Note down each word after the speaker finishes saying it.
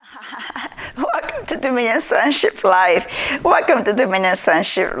Dominion Sonship Live. Welcome to Dominion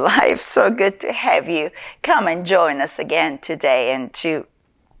Sonship Live. So good to have you. Come and join us again today, and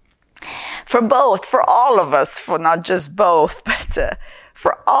for all of us, for not just both, but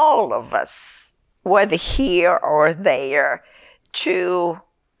for all of us, whether here or there, to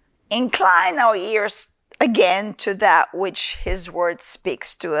incline our ears again to that which His Word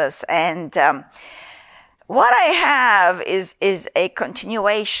speaks to us. And what I have is a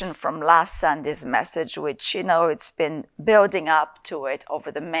continuation from last Sunday's message, which, it's been building up to it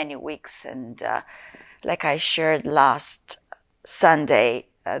over the many weeks. And like I shared last Sunday,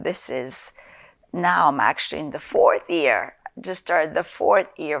 I'm actually in the fourth year. Just started the fourth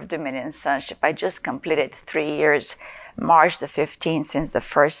year of Dominion Sonship. I just completed 3 years, March the 15th, since the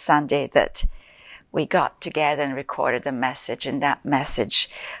first Sunday that we got together and recorded a message, and that message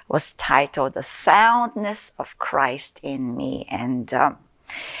was titled "The Soundness of Christ in Me." And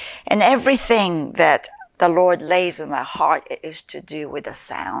everything that the Lord lays on my heart, it is to do with the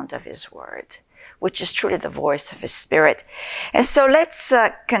sound of His Word, which is truly the voice of His Spirit. And so let's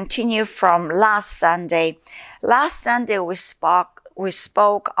continue from last Sunday. Last Sunday we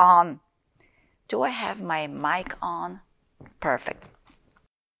spoke on, do I have my mic on? Perfect.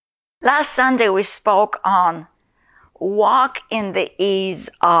 Last Sunday we spoke on walk in the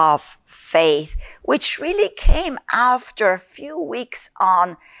ease of faith, which really came after a few weeks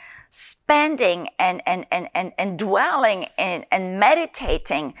on spending and dwelling and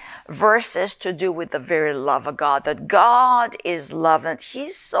meditating verses to do with the very love of God, that God is love, and He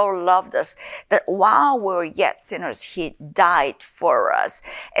so loved us that while we were yet sinners, He died for us.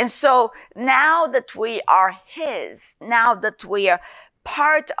 And so now that we are His, now that we are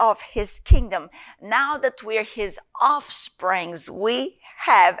part of His kingdom, now that we're His offsprings, we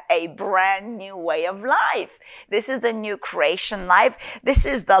have a brand new way of life. This is the new creation life. This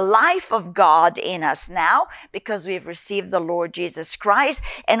is the life of God in us now, because we've received the Lord Jesus Christ,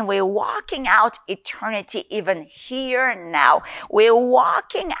 and we're walking out eternity even here now. We're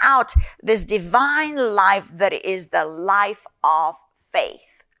walking out this divine life that is the life of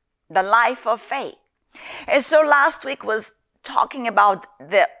faith. The life of faith. And so last week was talking about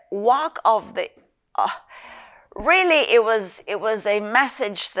the walk of the, really it was a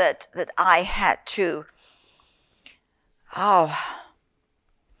message that I had to, that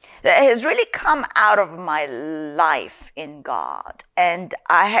has really come out of my life in God. And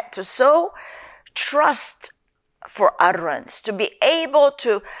I had to so trust for utterance, to be able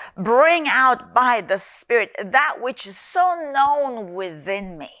to bring out by the Spirit that which is so known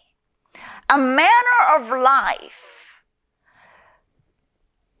within me. A manner of life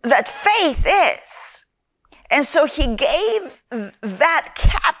that faith is. And so He gave that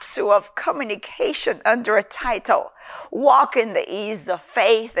capsule of communication under a title, Walk in the Ease of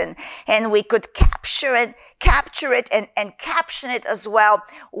Faith. And we could capture it and caption it as well.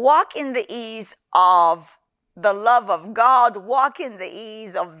 Walk in the ease of the love of God. Walk in the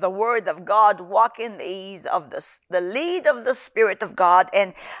ease of the Word of God. Walk in the ease of the lead of the Spirit of God.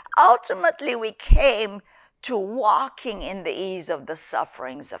 And ultimately we came to walking in the ease of the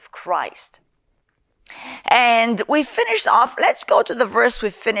sufferings of Christ. And we finished off, let's go to the verse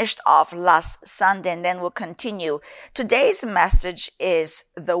we finished off last Sunday, and then we'll continue. Today's message is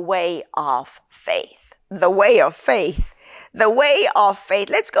the way of faith. The way of faith. The way of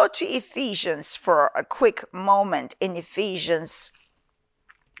faith. Let's go to Ephesians for a quick moment, in Ephesians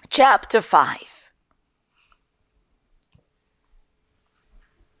chapter 5.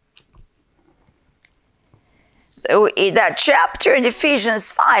 That chapter in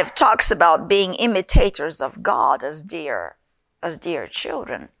Ephesians 5 talks about being imitators of God as dear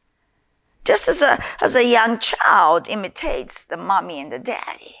children. Just as a young child imitates the mommy and the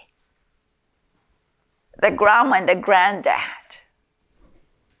daddy, the grandma and the granddad.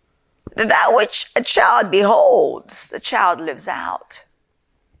 That which a child beholds, the child lives out.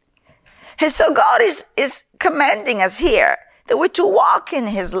 And so God is commanding us here that we're to walk in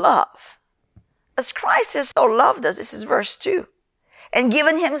His love. As Christ has so loved us, this is verse 2, and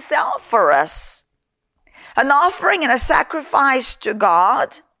given Himself for us, an offering and a sacrifice to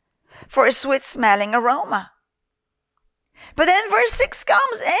God for a sweet-smelling aroma. But then verse 6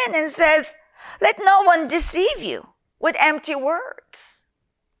 comes in and says, let no one deceive you with empty words.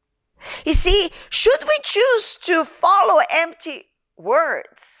 You see, should we choose to follow empty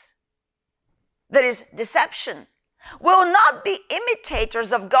words, that is deception, will not be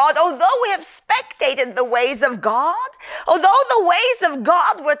imitators of God, although we have spectated the ways of God, although the ways of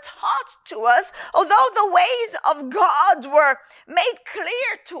God were taught to us, although the ways of God were made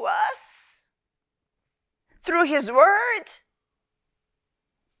clear to us through His Word.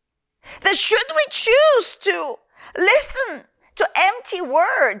 That should we choose to listen to empty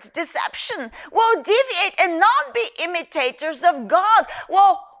words, deception, will deviate and not be imitators of God?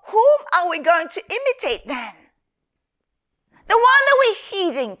 Well, whom are we going to imitate then? The one that we're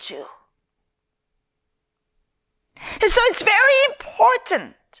heeding to. And so it's very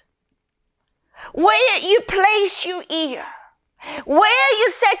important where you place your ear, where you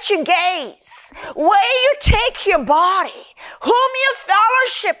set your gaze, where you take your body, whom you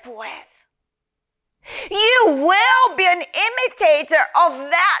fellowship with. You will be an imitator of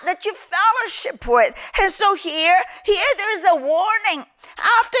that you fellowship with. And so here there is a warning.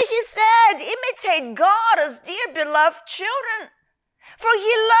 After he said, imitate God as dear beloved children. For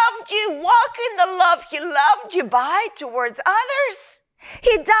he loved you. Walk in the love he loved you by towards others.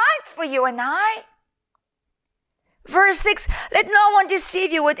 He died for you and I. Verse 6, let no one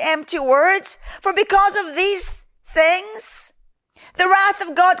deceive you with empty words, for because of these things, the wrath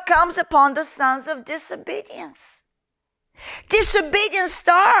of God comes upon the sons of disobedience. Disobedience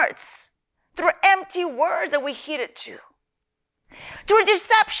starts through empty words that we heeded to, through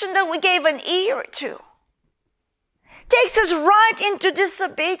deception that we gave an ear to. Takes us right into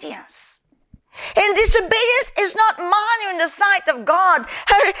disobedience. And disobedience is not minor in the sight of God.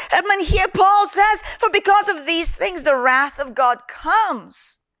 I mean, here Paul says, for because of these things, the wrath of God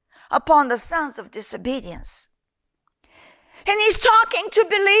comes upon the sons of disobedience. And he's talking to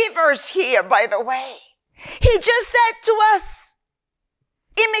believers here, by the way. He just said to us,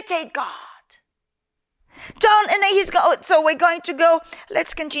 imitate God. So we're going to go,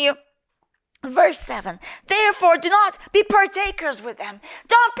 let's continue. Verse 7, therefore do not be partakers with them.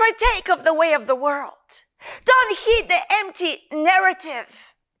 Don't partake of the way of the world. Don't heed the empty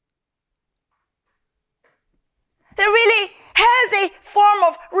narrative that really has a form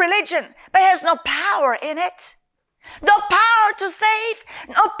of religion, but has no power in it. No power to save,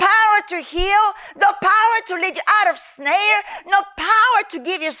 no power to heal, no power to lead you out of snare, no power to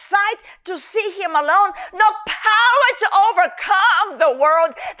give you sight to see him alone, no power to overcome the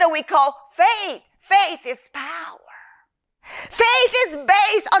world that we call faith. Faith is power. Faith is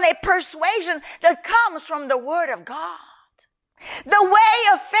based on a persuasion that comes from the Word of God. The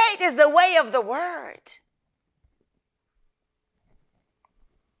way of faith is the way of the Word.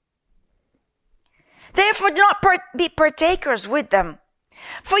 Therefore, do not be partakers with them.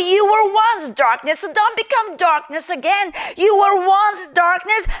 For you were once darkness, so don't become darkness again. You were once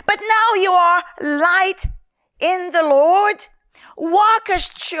darkness, but now you are light in the Lord. Walk as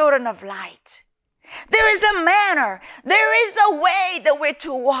children of light. There is a manner, there is a way that we're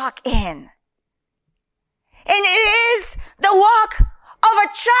to walk in. And it is the walk of a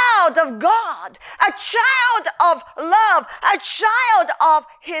child of God, a child of love, a child of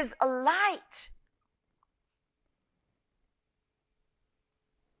his light.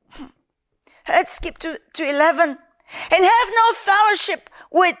 Let's skip to 11. And have no fellowship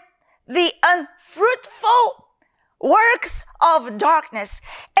with the unfruitful works of darkness.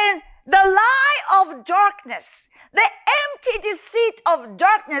 And the lie of darkness, the empty deceit of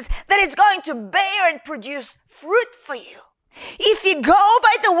darkness that is going to bear and produce fruit for you. If you go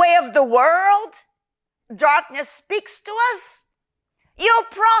by the way of the world, darkness speaks to us, you'll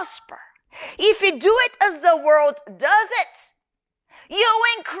prosper. If you do it as the world does it, you'll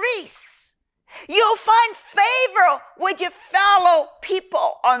increase. You'll find favor with your fellow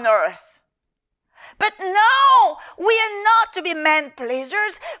people on earth. But no, we are not to be man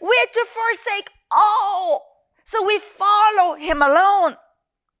pleasers. We are to forsake all. So we follow him alone.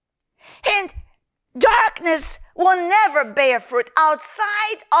 And darkness will never bear fruit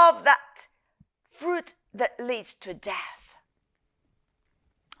outside of that fruit that leads to death,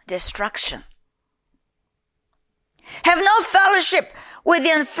 destruction. Have no fellowship with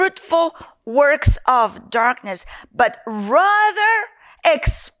the unfruitful works of darkness, but rather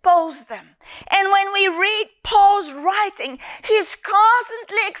expose them. And when we read Paul's writing, he's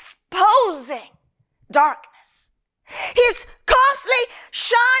constantly exposing darkness. He's constantly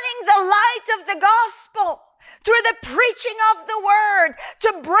shining the light of the gospel through the preaching of the word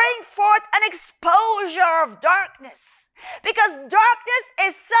to bring forth an exposure of darkness. Because darkness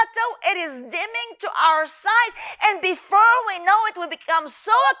is subtle, it is dimming to our sight, and before we know it, we become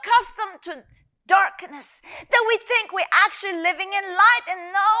so accustomed to darkness that we think we're actually living in light,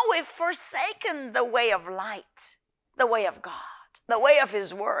 and no, we've forsaken the way of light, the way of God, the way of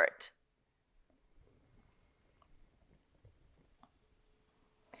his word.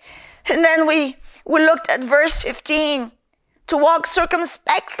 And then we looked at verse 15, to walk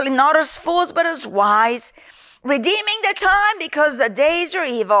circumspectly, not as fools, but as wise, redeeming the time because the days are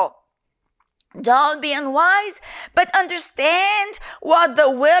evil. Don't be unwise, but understand what the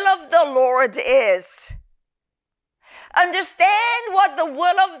will of the Lord is. Understand what the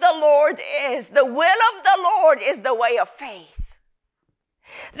will of the Lord is. The will of the Lord is the way of faith.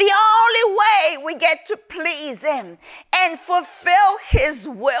 The only way we get to please Him and fulfill His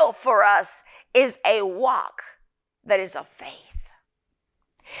will for us is a walk that is of faith.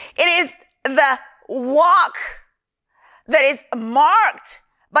 It is the walk that is marked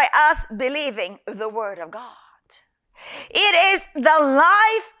by us believing the Word of God. It is the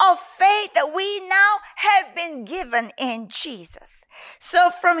life of faith that we now have been given in Jesus. So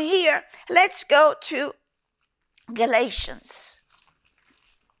from here, let's go to Galatians.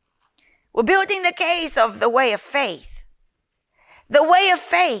 We're building the case of the way of faith. The way of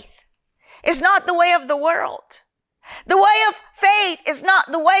faith is not the way of the world. The way of faith is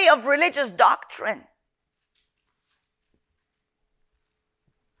not the way of religious doctrine,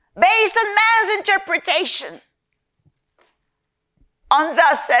 based on man's interpretation, on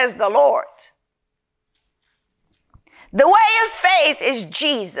thus says the Lord. The way of faith is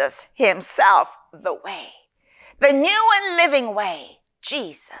Jesus Himself, the way. The new and living way,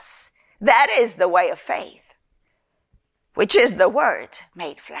 Jesus. That is the way of faith, which is the Word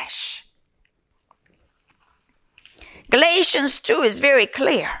made flesh. Galatians 2 is very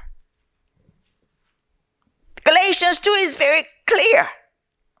clear. Galatians 2 is very clear.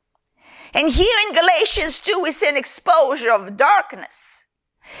 And here in Galatians 2, we see an exposure of darkness.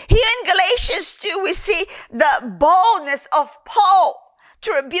 Here in Galatians 2, we see the boldness of Paul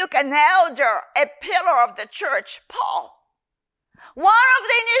to rebuke an elder, a pillar of the church, Paul. One of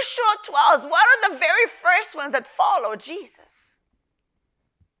the initial 12, one of the very first ones that followed Jesus.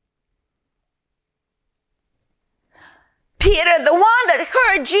 Peter, the one that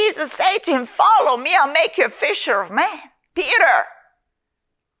heard Jesus say to him, "Follow me, I'll make you a fisher of men." Peter.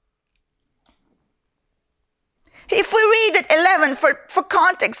 If we read at 11 for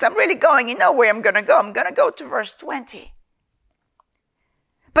context, I'm really going, you know where I'm going to go. I'm going to go to verse 20.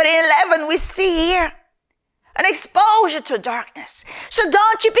 But in 11, we see here an exposure to darkness. So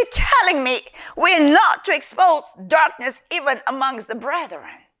don't you be telling me we're not to expose darkness even amongst the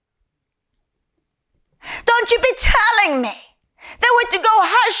brethren. Don't you be telling me that we're to go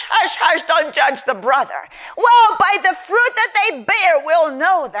hush, hush, hush, don't judge the brother. Well, by the fruit that they bear, we'll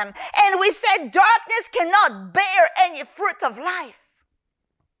know them. And we said darkness cannot bear any fruit of life.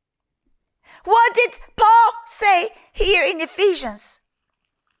 What did Paul say here in Ephesians?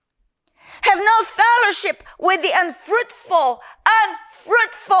 Have no fellowship with the unfruitful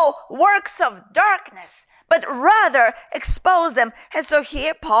works of darkness, but rather expose them. And so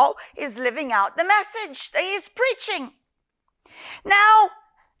here Paul is living out the message that he is preaching. Now,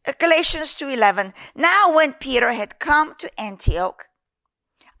 Galatians 2:11. Now when Peter had come to Antioch,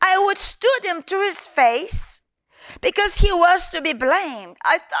 I withstood him to his face because he was to be blamed.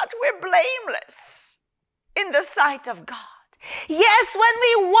 I thought we're blameless in the sight of God. Yes, when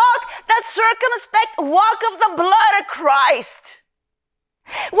we walk that circumspect walk of the blood of Christ.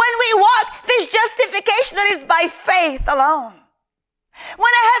 When we walk this justification that is by faith alone.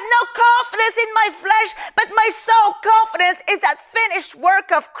 When I have no confidence in my flesh, but my sole confidence is that finished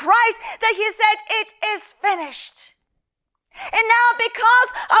work of Christ that He said, it is finished. And now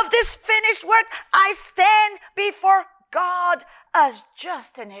because of this finished work, I stand before God as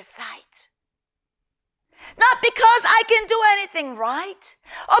just in His sight. Not because I can do anything right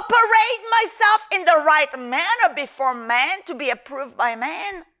or parade myself in the right manner before man to be approved by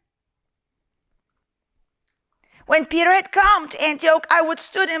man. When Peter had come to Antioch, I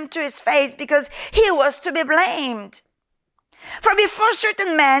withstood him to his face because he was to be blamed. For before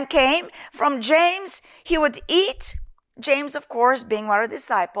certain men came from James, he would eat. James, of course, being one of the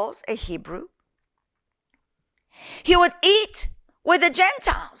disciples, a Hebrew. He would eat with the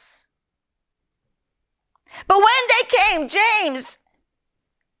Gentiles. But when they came, James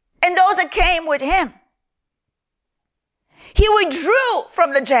and those that came with him, he withdrew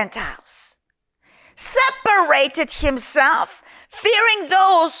from the Gentiles, separated himself, fearing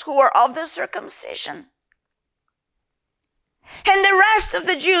those who were of the circumcision. And the rest of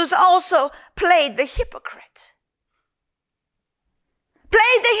the Jews also played the hypocrite.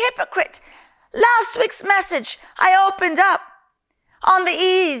 Played the hypocrite. Last week's message, I opened up on the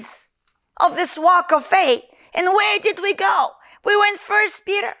ease of this walk of faith. And where did we go? We were in 1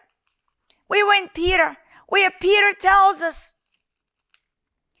 Peter. We were in Peter, where Peter tells us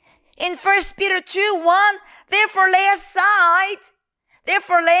in 1 Peter 2:1, therefore laying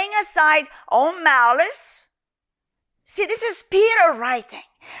aside all malice. See, this is Peter writing.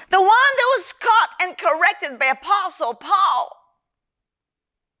 The one that was caught and corrected by Apostle Paul.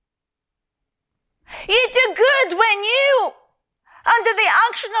 You do good when you, under the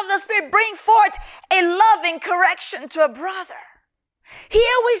unction of the Spirit, bring forth a loving correction to a brother.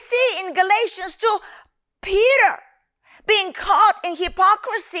 Here we see in Galatians 2, Peter being caught in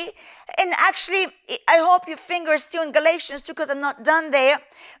hypocrisy. And actually, I hope your finger is still in Galatians 2 because I'm not done there.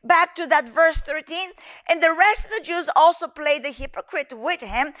 Back to that verse 13. And the rest of the Jews also played the hypocrite with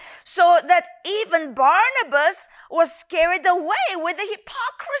him, so that even Barnabas was carried away with the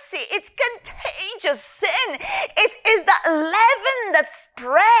hypocrisy. It's contagious sin. It is the leaven that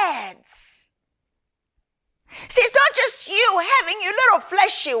spreads. See, it's not just you having your little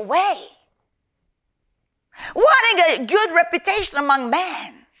fleshy way, wanting a good reputation among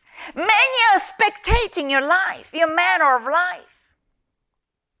men. Many are spectating your life, your manner of life,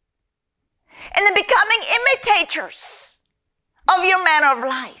 and then becoming imitators of your manner of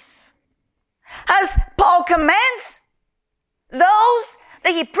life. As Paul commands those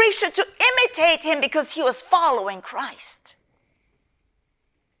that he preached to imitate him because he was following Christ.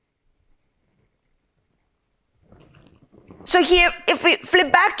 So here, if we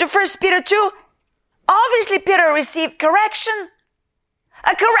flip back to 1 Peter 2, obviously Peter received correction.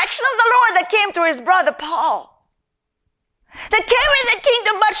 A correction of the Lord that came to his brother Paul. That came in the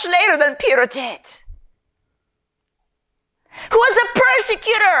kingdom much later than Peter did. Who was a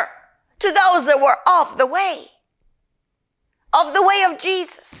persecutor to those that were off the way of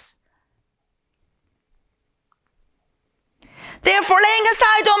Jesus. Therefore, laying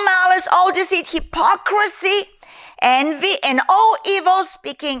aside all malice, all deceit, hypocrisy, envy, and all evil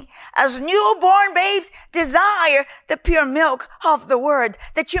speaking, as newborn babes desire the pure milk of the word,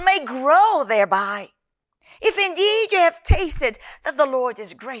 that you may grow thereby. If indeed you have tasted that the Lord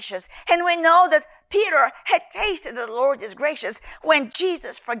is gracious. And we know that Peter had tasted that the Lord is gracious when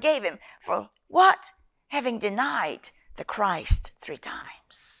Jesus forgave him for what? Having denied the Christ 3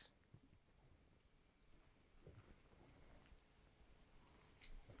 times.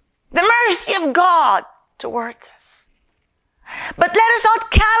 The mercy of God towards us. But let us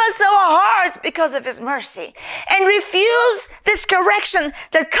not callous our hearts because of his mercy and refuse this correction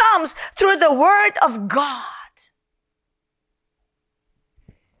that comes through the word of God.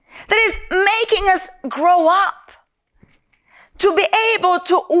 That is making us grow up to be able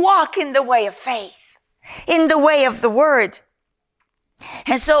to walk in the way of faith, in the way of the word.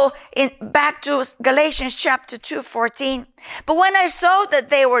 And so back to Galatians chapter 2:14. But when I saw that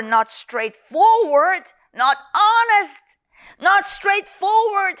they were not straightforward, not honest, not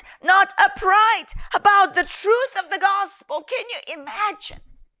straightforward, not upright about the truth of the gospel. Can you imagine?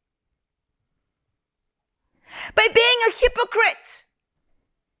 By being a hypocrite,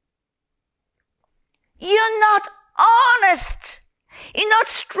 you're not honest. You're not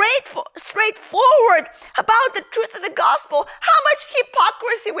straightforward about the truth of the gospel. How much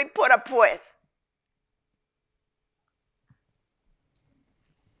hypocrisy we put up with.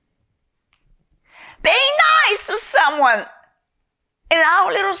 Being nice to someone in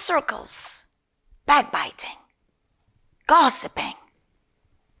our little circles, backbiting, gossiping,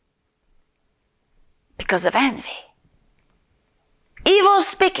 because of envy, evil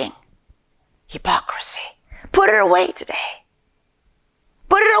speaking, hypocrisy. Put it away today.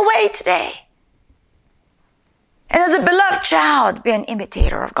 Put it away today. And as a beloved child, be an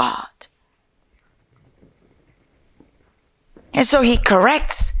imitator of God. And so he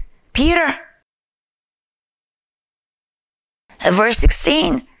corrects Peter. Verse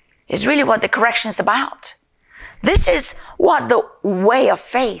 16 is really what the correction is about. This is what the way of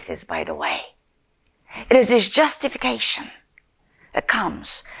faith is, by the way. It is this justification that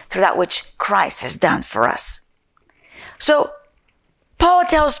comes through that which Christ has done for us. So, Paul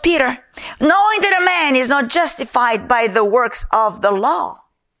tells Peter, knowing that a man is not justified by the works of the law.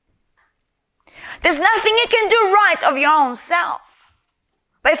 There's nothing you can do right of your own self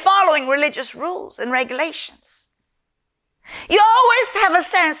by following religious rules and regulations. You always have a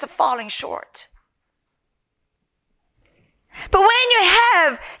sense of falling short. But when you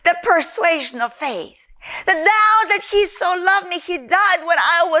have the persuasion of faith, that now that he so loved me, he died when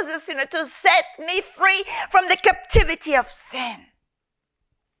I was a sinner to set me free from the captivity of sin,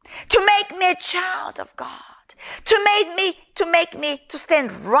 to make me a child of God, to make me to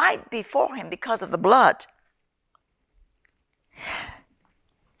stand right before him because of the blood.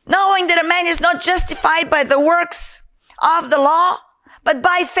 Knowing that a man is not justified by the works of the law, but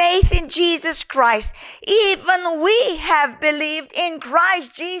by faith in Jesus Christ. Even we have believed in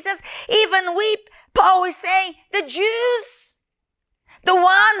Christ Jesus. Even we, Paul is saying, the Jews, the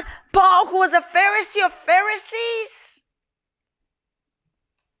one, Paul, who was a Pharisee of Pharisees.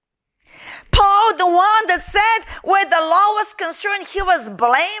 Paul, the one that said where the law was concerned, he was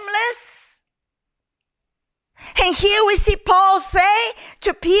blameless. And here we see Paul say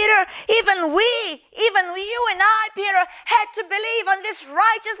to Peter, even you and I, Peter, had to believe on this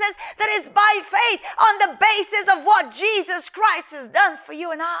righteousness that is by faith on the basis of what Jesus Christ has done for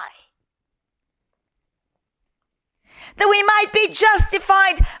you and I. That we might be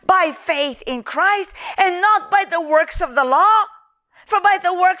justified by faith in Christ and not by the works of the law. For by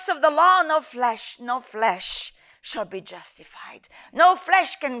the works of the law, no flesh shall be justified. No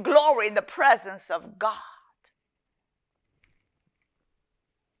flesh can glory in the presence of God.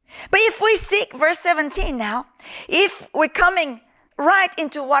 But if we seek, verse 17 now, if we're coming right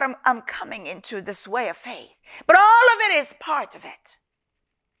into what I'm coming into, this way of faith. But all of it is part of it.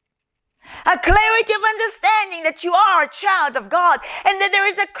 A clarity of understanding that you are a child of God and that there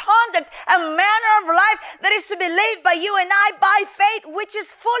is a conduct, a manner of life that is to be lived by you and I by faith, which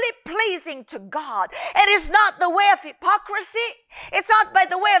is fully pleasing to God. And it's not the way of hypocrisy. It's not by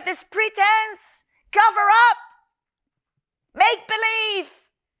the way of this pretense, cover up, make believe.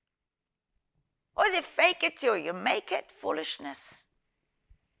 Or is it fake it till you make it? Foolishness.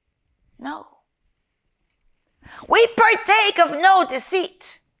 No. We partake of no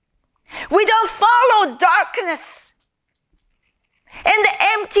deceit. We don't follow darkness and the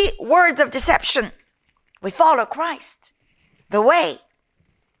empty words of deception. We follow Christ, the way.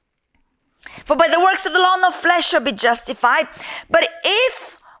 For by the works of the law no flesh shall be justified. But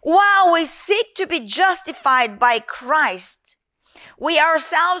if while we seek to be justified by Christ, we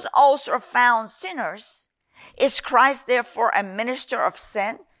ourselves also are found sinners, is Christ therefore a minister of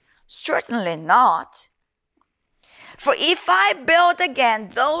sin? Certainly not. For if I build again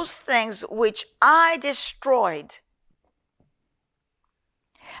those things which I destroyed,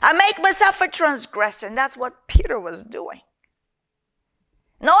 I make myself a transgressor. And that's what Peter was doing.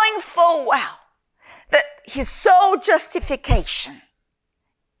 Knowing full well that his sole justification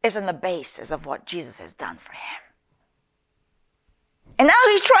is on the basis of what Jesus has done for him. And now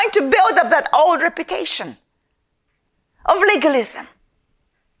he's trying to build up that old reputation of legalism.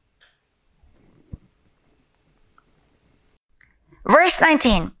 Verse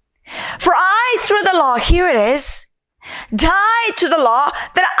 19, for I through the law, here it is, died to the law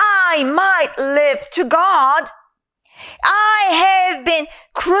that I might live to God. I have been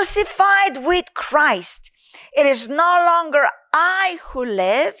crucified with Christ. It is no longer I who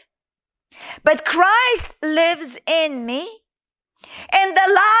live, but Christ lives in me. And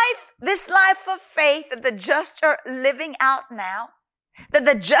this life of faith that the just are living out now, that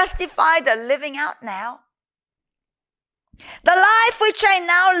the justified are living out now, the life which I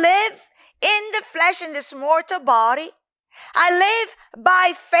now live in the flesh, in this mortal body, I live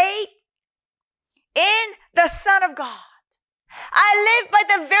by faith in the Son of God. I live by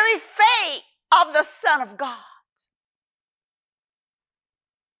the very faith of the Son of God.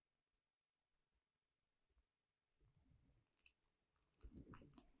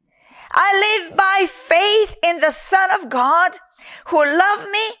 I live by faith in the Son of God who loved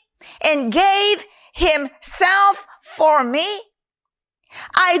me and gave himself for me.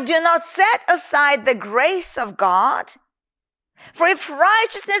 I do not set aside the grace of God. For if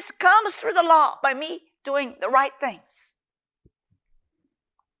righteousness comes through the law by me doing the right things,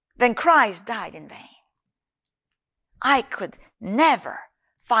 then Christ died in vain. I could never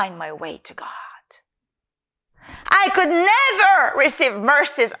find my way to God. I could never receive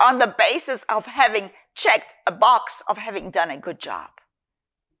mercies on the basis of having checked a box of having done a good job.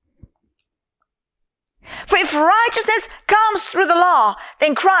 For if righteousness comes through the law,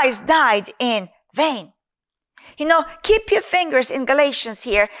 then Christ died in vain. Keep your fingers in Galatians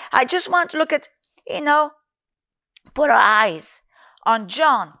here. I just want to look at, put our eyes on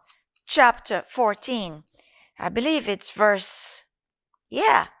John chapter 14. I believe it's verse,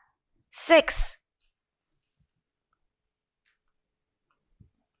 6.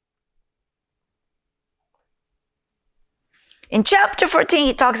 In chapter 14,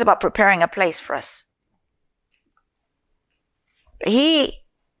 he talks about preparing a place for us. He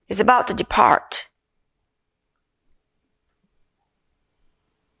is about to depart.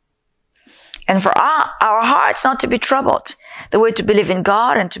 And for our hearts not to be troubled, that we're to believe in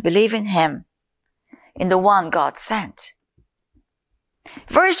God and to believe in him, in the one God sent.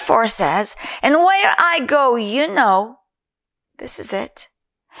 Verse 4 says, and where I go, you know, this is it,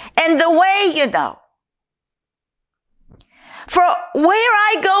 and the way you know. For where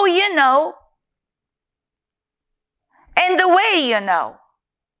I go, you know, and the way you know.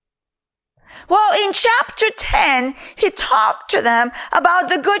 Well, in chapter 10, he talked to them about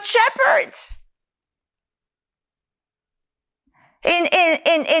the good shepherd.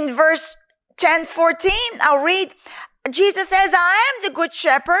 In verse 10:14, I'll read, Jesus says, I am the good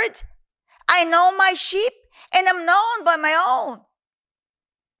shepherd. I know my sheep, and am known by my own.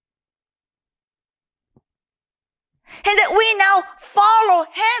 And that we now follow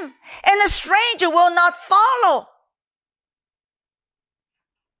him, and a stranger will not follow.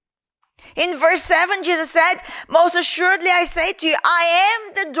 In verse 7, Jesus said, most assuredly I say to you, I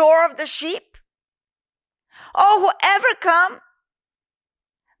am the door of the sheep. Whoever come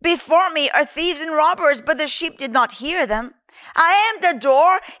before me are thieves and robbers, but the sheep did not hear them. I am the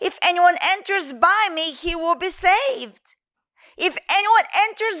door. If anyone enters by me, he will be saved. If anyone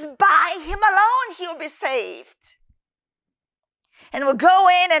enters by him alone, he will be saved. And will go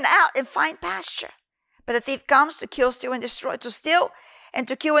in and out and find pasture. But the thief comes to kill, steal, and destroy. To steal and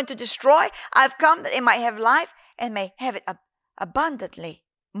to kill and to destroy. I've come that they might have life and may have it abundantly,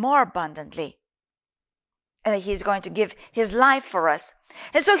 more abundantly. And that he's going to give his life for us.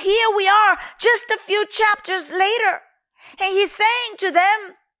 And so here we are, just a few chapters later. And he's saying to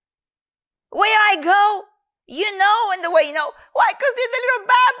them, where I go, you know, and the way you know. Why? Because they're the little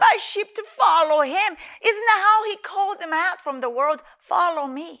bye-bye sheep to follow him. Isn't that how he called them out from the world? Follow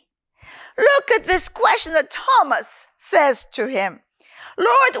me. Look at this question that Thomas says to him.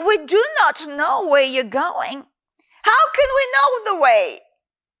 Lord, we do not know where you're going. How can we know the way?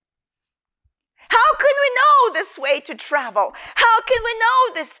 How can we know this way to travel? How can we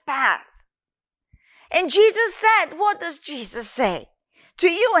know this path? And Jesus said, what does Jesus say? To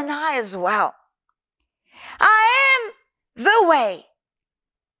you and I as well. I am the way,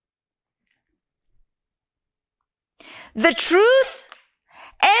 the truth,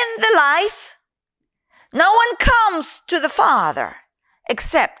 and the life. No one comes to the Father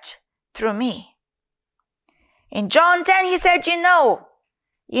except through me. In John 10, he said, you know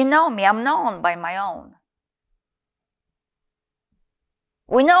me. I'm known by my own.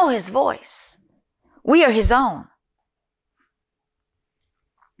 We know his voice. We are his own.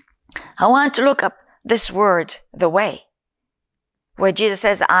 I want to look up this word, the way, where Jesus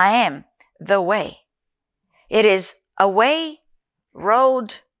says, I am the way. It is a way,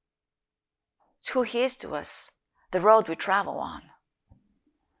 road. It's who he is to us, the road we travel on.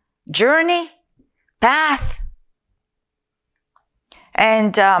 Journey, path.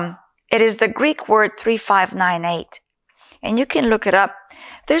 And it is the Greek word 3598. And you can look it up.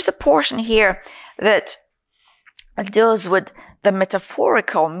 There's a portion here that deals with the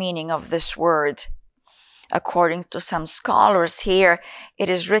metaphorical meaning of this word. According to some scholars here, it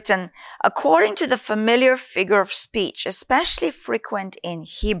is written, according to the familiar figure of speech, especially frequent in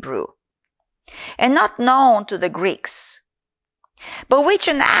Hebrew, and not known to the Greeks, but which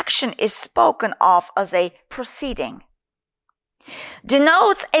an action is spoken of as a proceeding,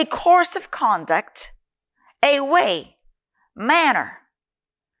 denotes a course of conduct, a way, manner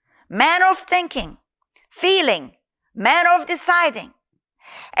of thinking, feeling, manner of deciding.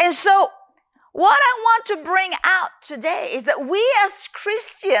 And so, what I want to bring out today is that we as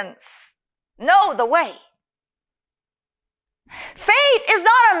Christians know the way. Faith is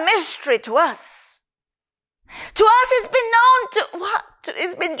not a mystery to us. To us,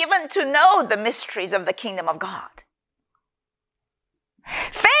 it's been given to know the mysteries of the kingdom of God.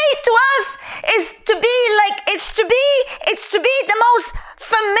 Faith to us is to be the most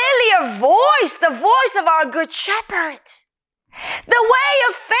familiar voice, the voice of our good shepherd. The way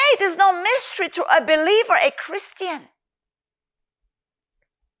of faith is no mystery to a believer, a Christian.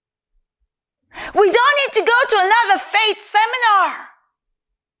 We don't need to go to another faith seminar.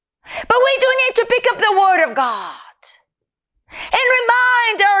 But we do need to pick up the Word of God and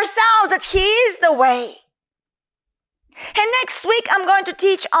remind ourselves that He is the way. And next week, I'm going to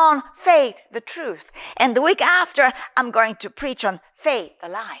teach on faith, the truth. And the week after, I'm going to preach on faith, the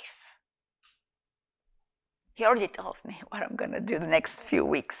life. He already told me what I'm going to do the next few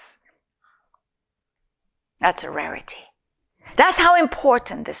weeks. That's a rarity. That's how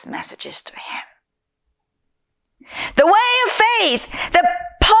important this message is to him. The way of faith that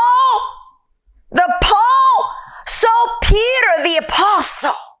Paul saw Peter the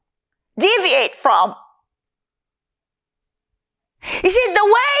apostle deviate from. You see, the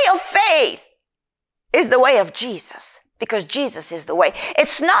way of faith is the way of Jesus, because Jesus is the way.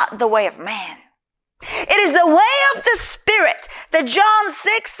 It's not the way of man. It is the way of the Spirit. The John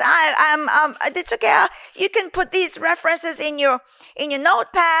 6, it's okay. You can put these references in your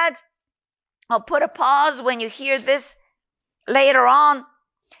notepad. I'll put a pause when you hear this later on.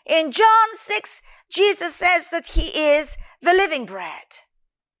 In John 6, Jesus says that He is the living bread.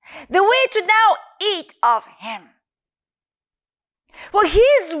 The way to now eat of Him. Well,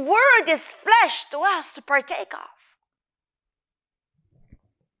 His word is flesh to us to partake of.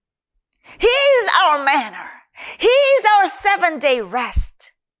 He is our manna. He is our 7-day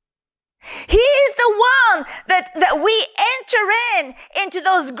rest. He is the one that we enter into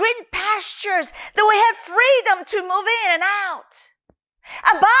those green pastures, that we have freedom to move in and out.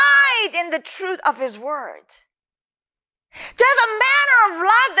 Abide in the truth of His word. To have a manner of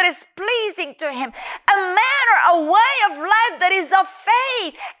life that is pleasing to Him. A way of life that is of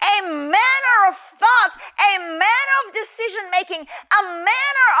faith. A manner of thought. A manner of decision making. A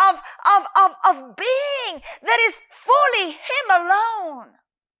manner of being that is fully Him alone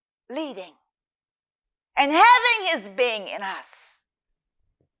leading. And having His being in us.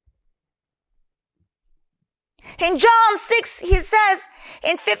 In John 6, He says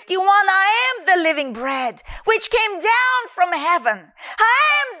in 51, I am the living bread which came down from heaven. I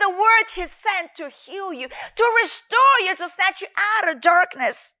am the word He sent to heal you, to restore you, to snatch you out of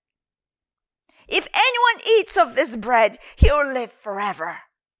darkness. If anyone eats of this bread, he will live forever.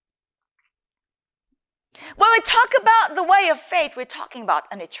 When we talk about the way of faith, we're talking about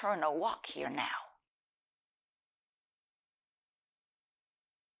an eternal walk here now.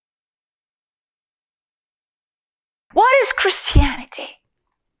 What is Christianity?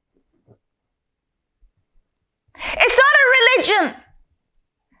 It's not a religion.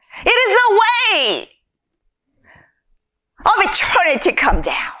 It is a way of eternity come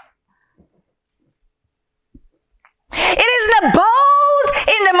down. It is an abode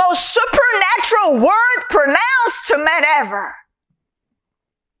in the most supernatural word pronounced to men ever.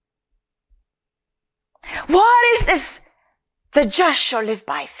 What is this? The just shall live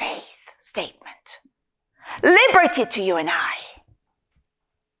by faith statement. Liberty to you and I.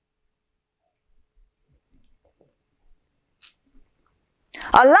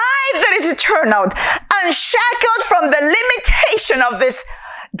 A life that is eternal, unshackled from the limitation of this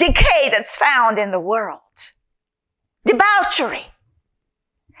decay that's found in the world. Debauchery,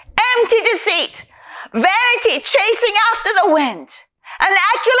 empty deceit, vanity chasing after the wind, an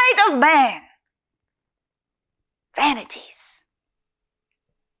accolade of man. Vanities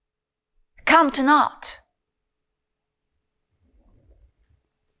come to naught.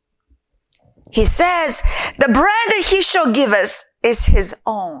 He says, the bread that He shall give us is His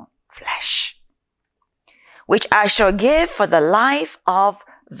own flesh, which I shall give for the life of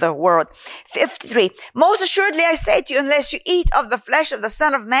the world. 53. Most assuredly I say to you, unless you eat of the flesh of the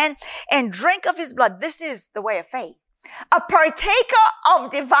Son of Man and drink of His blood, this is the way of faith. A partaker of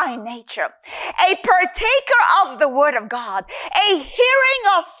divine nature, a partaker of the Word of God, a hearing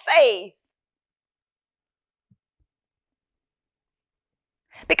of faith.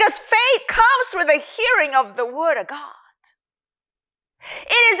 Because faith comes through the hearing of the Word of God.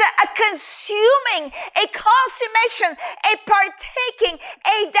 It is a consuming, a consummation, a partaking,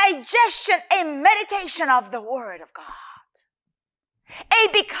 a digestion, a meditation of the Word of God. A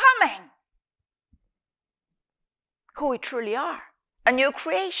becoming who we truly are, a new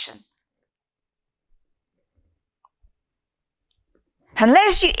creation.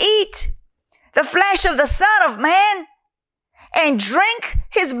 Unless you eat the flesh of the Son of Man and drink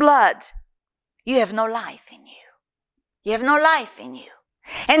His blood, you have no life in you. You have no life in you.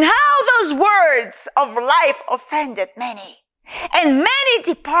 And how those words of life offended many. And many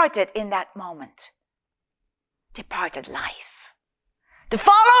departed in that moment. Departed life. To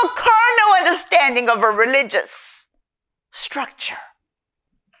follow carnal understanding of a religious structure.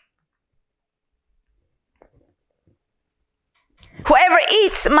 Whoever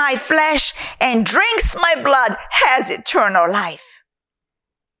eats my flesh and drinks my blood has eternal life.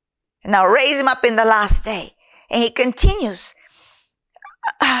 And I'll raise him up in the last day. And he continues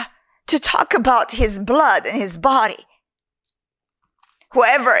to talk about his blood and his body.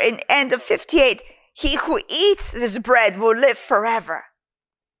 Whoever, in end of 58, he who eats this bread will live forever.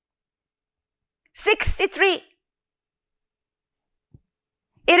 63.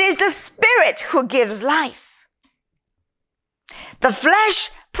 It is the Spirit who gives life. The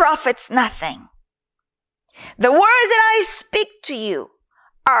flesh profits nothing. The words that I speak to you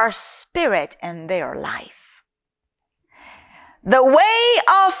are spirit and they are life. The way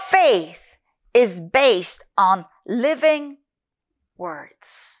of faith is based on living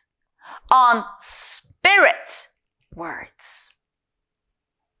words, on spirit words.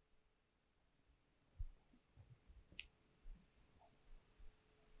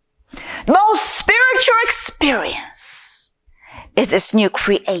 The most spiritual experience is this new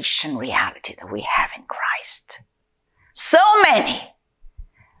creation reality that we have in Christ. So many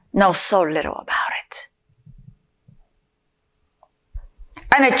know so little about it.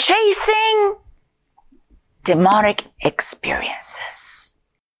 And are chasing demonic experiences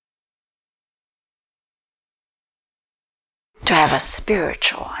to have a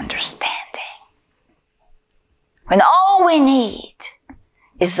spiritual understanding. When all we need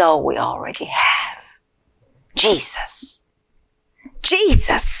is all we already have. Jesus.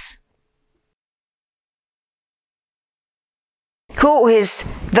 Jesus. Who is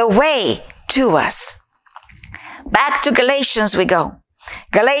the way to us. Back to Galatians we go.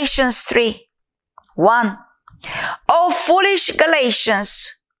 Galatians 3:1. O foolish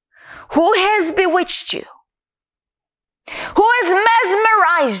Galatians, who has bewitched you? Who has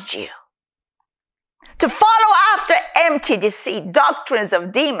mesmerized you to follow after empty deceit, doctrines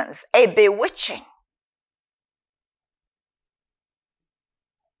of demons, a bewitching,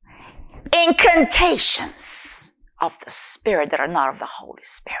 incantations of the Spirit that are not of the Holy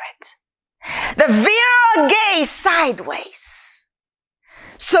Spirit? The veer gaze sideways,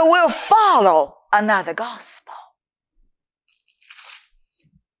 so we'll follow another gospel.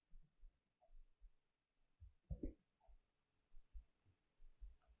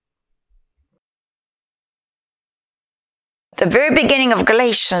 The very beginning of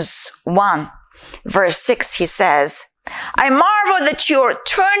Galatians 1, verse 6, he says, I marvel that you're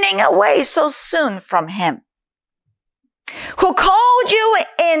turning away so soon from him who called you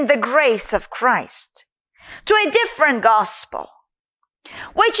in the grace of Christ to a different gospel,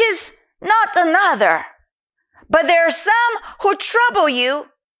 which is not another, but there are some who trouble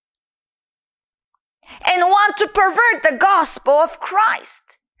you and want to pervert the gospel of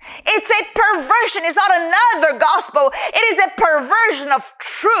Christ. It's a perversion. It's not another gospel. It is a perversion of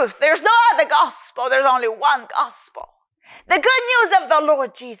truth. There's no other gospel. There's only one gospel. The good news of the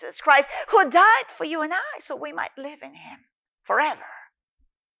Lord Jesus Christ, who died for you and I so we might live in him forever.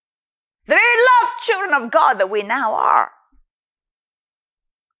 The very loved children of God that we now are.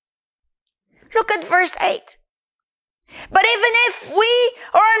 Look at verse 8. But even if we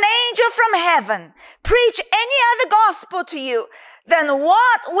or an angel from heaven preach any other gospel to you than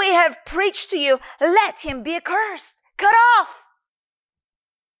what we have preached to you, let him be accursed, cut off.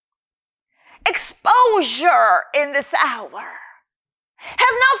 Exposure in this hour. Have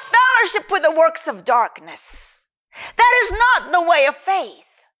no fellowship with the works of darkness. That is not the way of faith.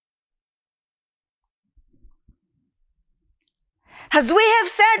 As we have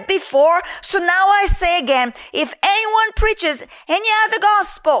said before, so now I say again, if anyone preaches any other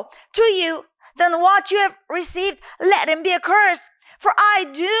gospel to you than what you have received, let him be accursed. For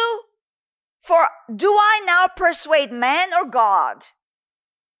do I now persuade man or God?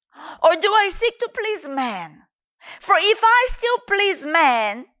 Or do I seek to please man? For if I still please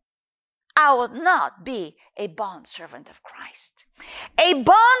man, I will not be a bondservant of Christ. A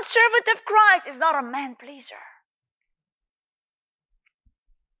bondservant of Christ is not a man pleaser.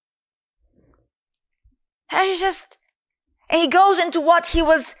 He goes into what he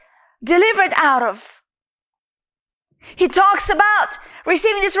was delivered out of. He talks about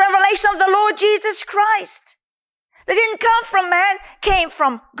receiving this revelation of the Lord Jesus Christ. That didn't come from man, came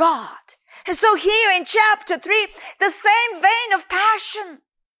from God. And so here in chapter 3, the same vein of passion.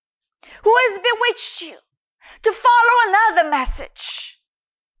 Who has bewitched you to follow another message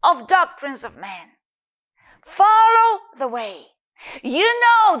of doctrines of man? Follow the way. You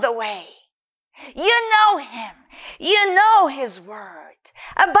know the way. You know him. You know his word.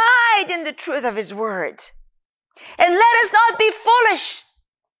 Abide in the truth of his word. And let us not be foolish.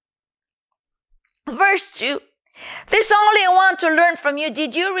 Verse 2. This only I want to learn from you.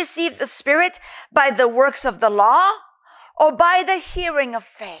 Did you receive the Spirit by the works of the law or by the hearing of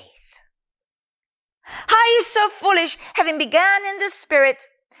faith? How are you so foolish? Having begun in the Spirit,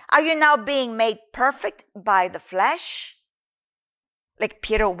 are you now being made perfect by the flesh? Like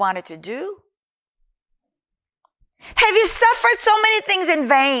Peter wanted to do? Have you suffered so many things in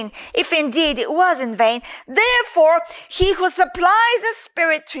vain, if indeed it was in vain? Therefore, he who supplies the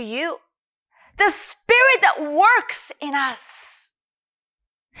Spirit to you, the Spirit that works in us,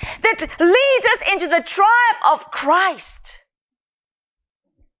 that leads us into the triumph of Christ.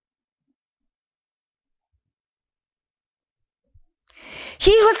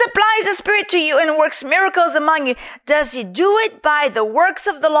 He who supplies the Spirit to you and works miracles among you, does he do it by the works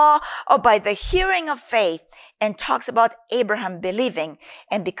of the law or by the hearing of faith? And talks about Abraham believing,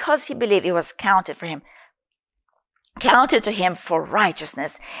 and because he believed, it was counted to him for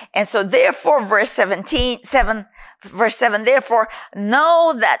righteousness. And so therefore, verse 7, therefore,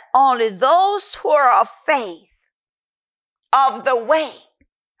 know that only those who are of faith, of the way,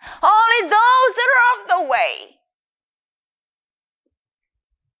 only those that are of the way,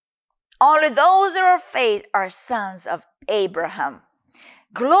 only those that are of faith are sons of Abraham.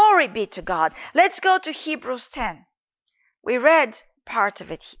 Glory be to God. Let's go to Hebrews 10. We read part of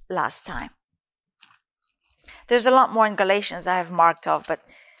it last time. There's a lot more in Galatians I have marked off, but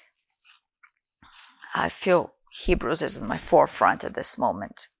I feel Hebrews is in my forefront at this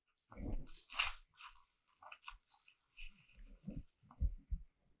moment.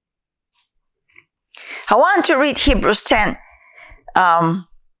 I want to read Hebrews 10,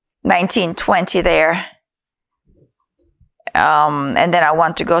 19, 20 there. And then I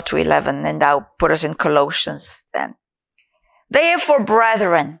want to go to 11, and I'll put us in Colossians then. Therefore,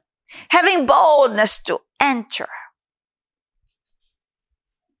 brethren, having boldness to enter.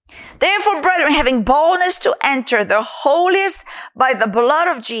 Therefore, brethren, having boldness to enter the holiest by the blood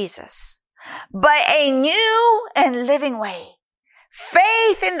of Jesus, by a new and living way.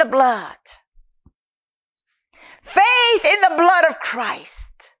 Faith in the blood. Faith in the blood of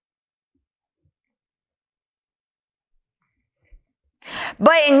Christ.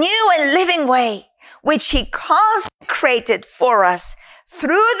 By a new and living way, which he consecrated for us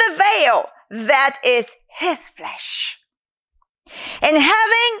through the veil that is his flesh. And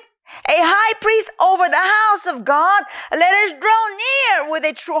having a high priest over the house of God, let us draw near with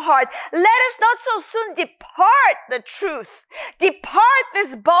a true heart. Let us not so soon depart the truth. Depart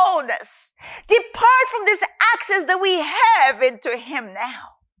this boldness. Depart from this access that we have into him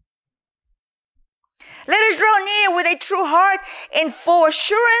now. Let us draw near with a true heart in full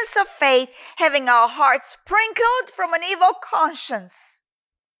assurance of faith, having our hearts sprinkled from an evil conscience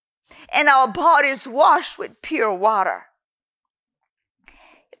and our bodies washed with pure water.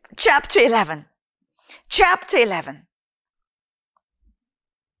 Chapter 11.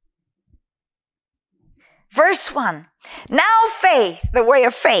 Verse 1. Now faith, the way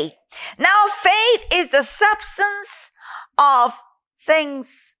of faith. Now faith is the substance of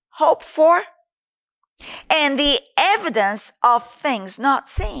things hoped for and the evidence of things not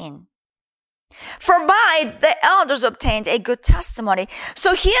seen. For by the elders obtained a good testimony.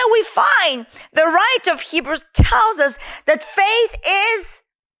 So here we find the writer of Hebrews tells us that faith is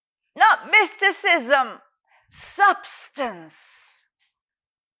not mysticism, substance.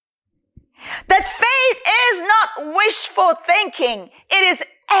 That faith is not wishful thinking, it is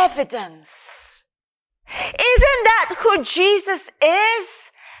evidence. Isn't that who Jesus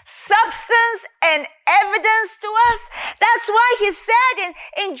is? Substance and evidence to us. That's why he said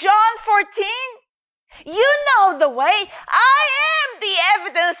in John 14, you know the way. I am the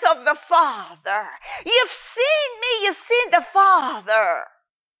evidence of the Father. You've seen me, you've seen the Father.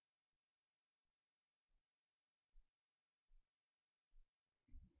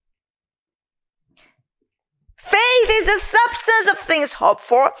 Faith is the substance of things hoped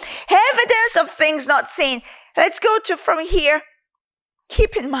for, evidence of things not seen. Let's go to from here.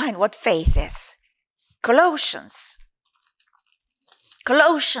 Keep in mind what faith is. Colossians.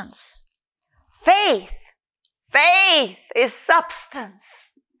 Faith. Faith is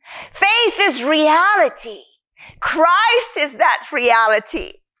substance. Faith is reality. Christ is that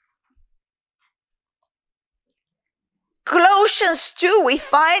reality. Colossians 2 we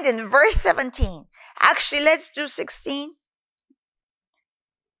find in verse 17. Actually, let's do 16.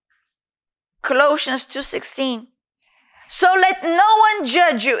 Colossians 2:16. So let no one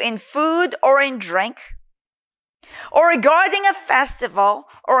judge you in food or in drink, or regarding a festival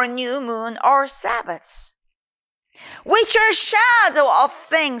or a new moon or Sabbaths, which are a shadow of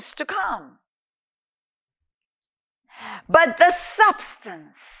things to come. But the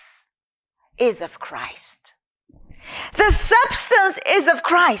substance is of Christ. The substance is of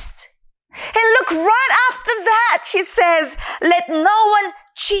Christ. And look, right after that, he says, let no one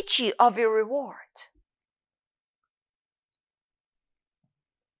cheat you of your reward.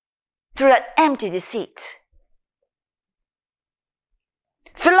 Through that empty deceit.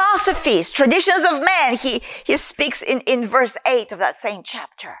 Philosophies, traditions of man, he speaks in verse 8 of that same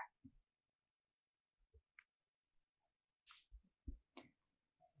chapter.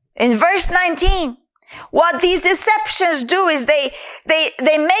 In verse 19, what these deceptions do is they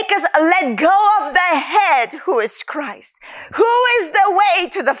make us let go of the head, who is Christ, who is the way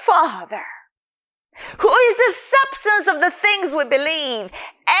to the Father, who is the substance of the things we believe,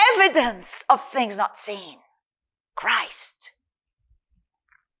 evidence of things not seen, Christ.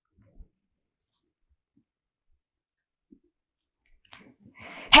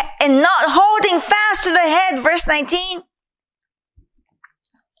 And not holding fast to the head, verse 19,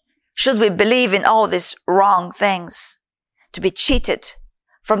 should we believe in all these wrong things, to be cheated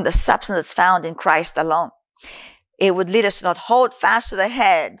from the substance that's found in Christ alone, it would lead us to not hold fast to the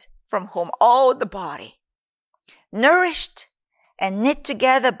head, from whom all the body, nourished and knit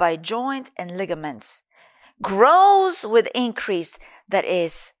together by joint and ligaments, grows with increase that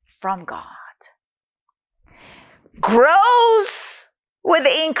is from God. Grows with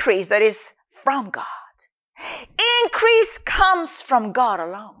increase that is from God. Increase comes from God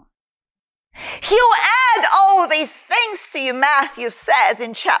alone. He'll add all these things to you, Matthew says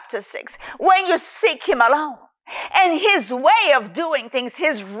in chapter 6, when you seek him alone. And his way of doing things,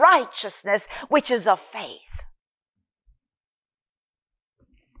 his righteousness, which is of faith.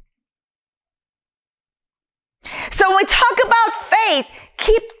 So when we talk about faith,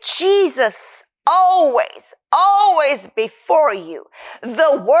 keep Jesus always, always before you.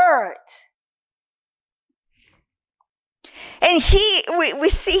 The Word. And we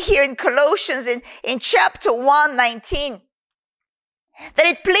see here in Colossians in chapter 1:19, that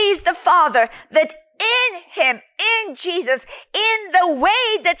it pleased the Father that in him, in Jesus, in the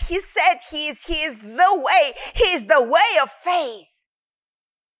way that he said he is the way. He is the way of faith.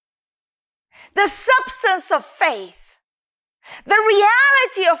 The substance of faith. The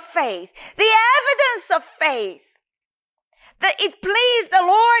reality of faith. The evidence of faith. That it pleased the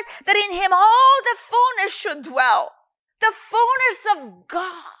Lord that in him all the fullness should dwell. The fullness of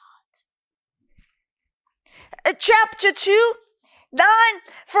God. Chapter 2:9,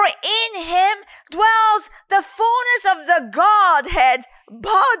 for in him dwells the fullness of the Godhead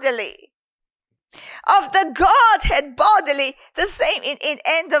bodily. Of the Godhead bodily. The same in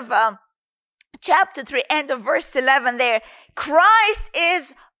end of chapter 3, end of verse 11 there. Christ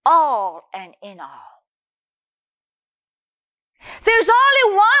is all and in all. There's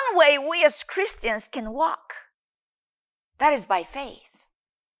only one way we as Christians can walk. That is by faith.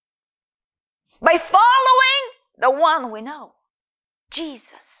 By following the one we know,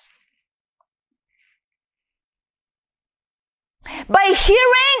 Jesus. By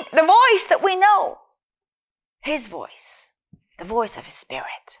hearing the voice that we know, his voice, the voice of his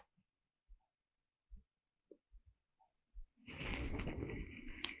Spirit.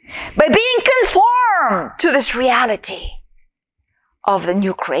 By being conformed to this reality of the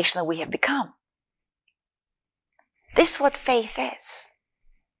new creation that we have become. This is what faith is.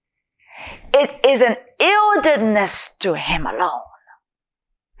 It is an yieldedness to him alone.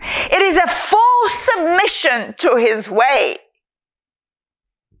 It is a full submission to his way.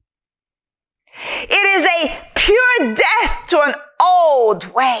 It is a pure death to an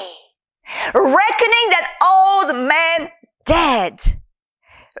old way. Reckoning that old man dead.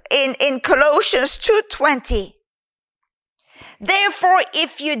 In Colossians 2:20. Therefore,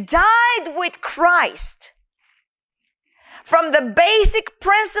 if you died with Christ from the basic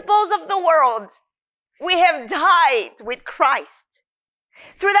principles of the world, we have died with Christ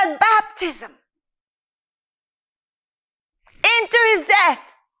through that baptism into his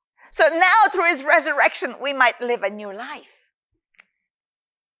death. So now through his resurrection, we might live a new life.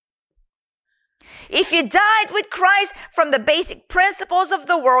 If you died with Christ from the basic principles of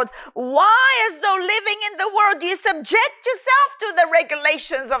the world, why, as though living in the world, do you subject yourself to the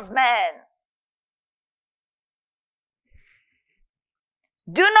regulations of man?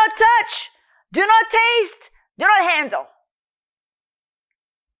 Do not touch, do not taste, do not handle.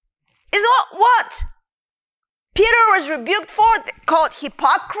 Is what Peter was rebuked for, called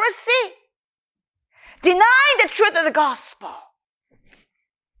hypocrisy? Denying the truth of the gospel.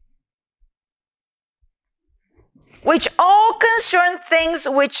 Which all concern things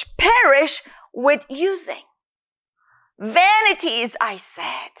which perish with using. Vanities, I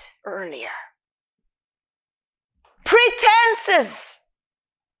said earlier. Pretenses.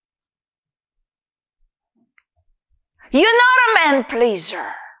 You're not a man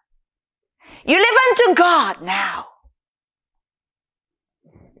pleaser. You live unto God now.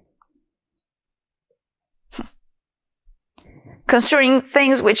 Concerning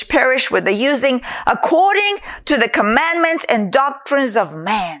things which perish with the using, according to the commandments and doctrines of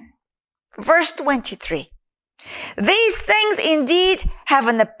man. Verse 23. These things indeed have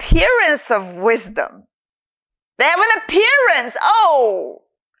an appearance of wisdom. They have an appearance,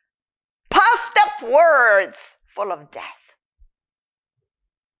 puffed up words full of death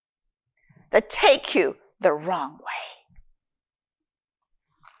that take you the wrong way.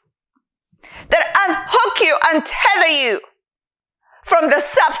 That unhook you, untether you from the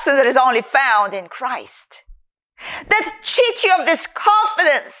substance that is only found in Christ. That cheat you of this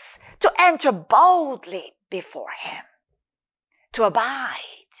confidence to enter boldly before him. To abide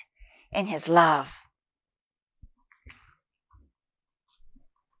in his love.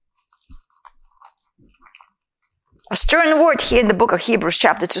 A stern word here in the book of Hebrews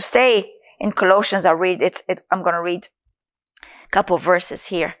chapter 2. Stay in Colossians. I'm going to read a couple of verses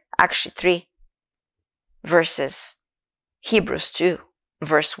here. Actually 3 verses. Hebrews 2,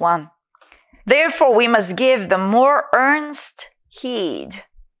 verse 1. Therefore we must give the more earnest heed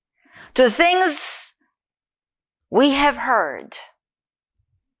to things we have heard,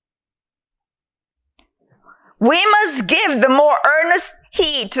 We must give the more earnest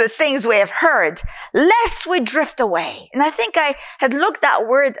heed to the things we have heard, lest we drift away. And I think I had looked that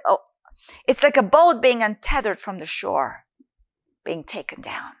word. It's like a boat being untethered from the shore, being taken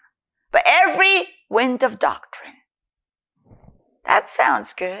down by every wind of doctrine. That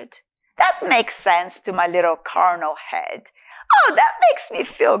sounds good. That makes sense to my little carnal head. Oh, that makes me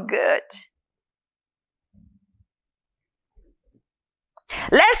feel good.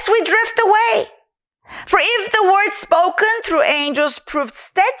 Lest we drift away. For if the word spoken through angels proved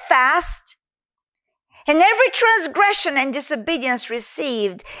steadfast, and every transgression and disobedience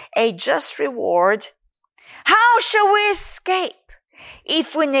received a just reward, how shall we escape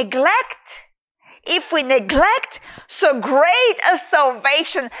if we neglect so great a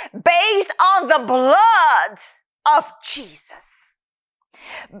salvation based on the blood of Jesus,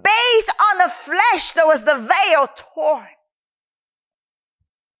 based on the flesh that was the veil torn,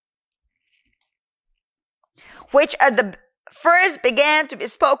 which at the first began to be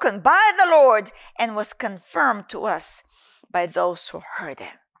spoken by the Lord and was confirmed to us by those who heard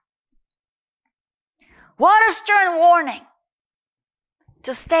him. What a stern warning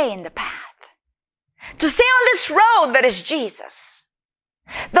to stay in the path, to stay on this road that is Jesus,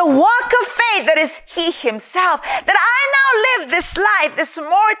 the walk of faith that is he himself, that I now live this life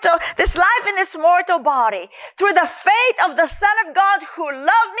in this mortal body through the faith of the Son of God who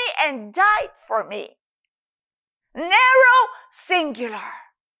loved me and died for me. Narrow, singular.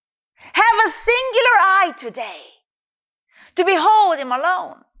 Have a singular eye today to behold him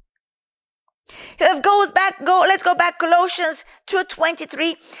alone. Let's go back, Colossians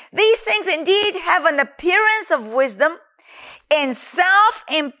 2:23. These things indeed have an appearance of wisdom in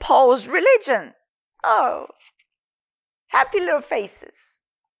self-imposed religion. Oh, happy little faces.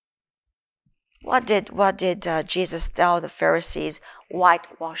 What did Jesus tell the Pharisees?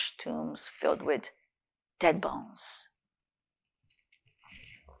 Whitewashed tombs filled with dead bones.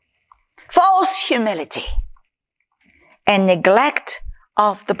 False humility and neglect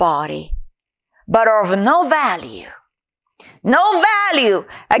of the body, but of no value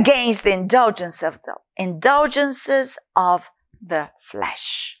against the indulgences of the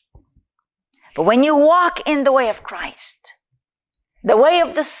flesh. But when you walk in the way of Christ, the way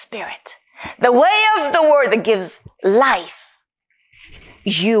of the Spirit, the way of the Word that gives life,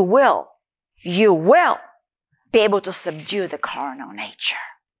 you will be able to subdue the carnal nature.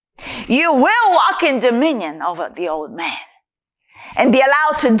 You will walk in dominion over the old man and be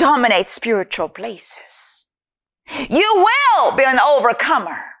allowed to dominate spiritual places. You will be an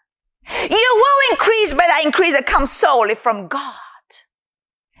overcomer. You will increase by that increase that comes solely from God.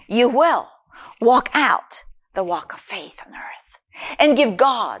 You will walk out the walk of faith on earth and give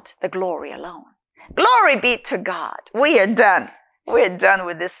God the glory alone. Glory be to God. We are done. We're done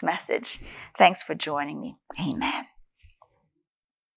with this message. Thanks for joining me. Amen.